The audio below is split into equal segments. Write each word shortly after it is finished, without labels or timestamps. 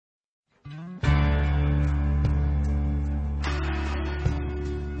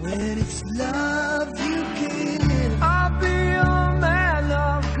When it's love you give, I'll be a man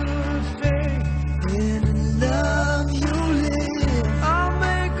of good faith. when in love you live, I'll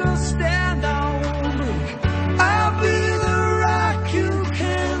make a stand, I won't break. I'll be the rock you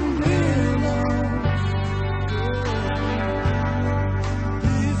can build on.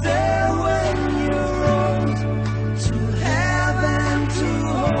 Be there when you're old, to have and to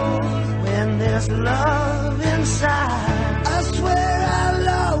hold. When there's love inside, I swear I'll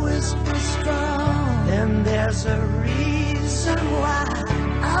always be strong. then there's a reason why.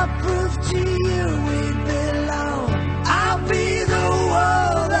 I'll prove to you we belong. I'll be the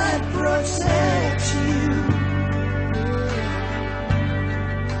wall that protects you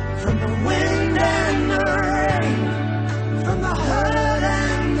from the wind and the rain, from the hurt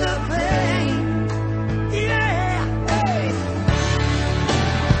and the pain. Yeah, hey.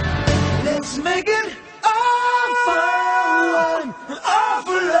 Let's make it all for one, all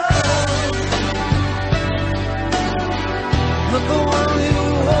for love. Let the one you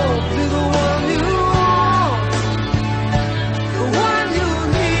hold be the one you want, the one you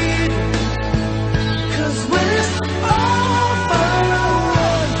need. 'Cause when it's all for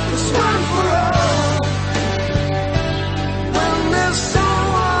one, it's one for all. When there's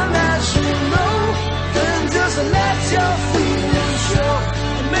someone as you know, Then just let your feelings show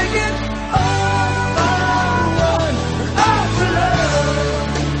and make it all for one, all for love.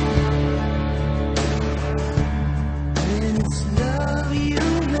 When it's love you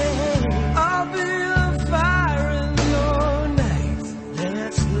make, I'll be a fire in your night.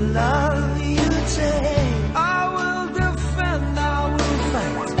 that's love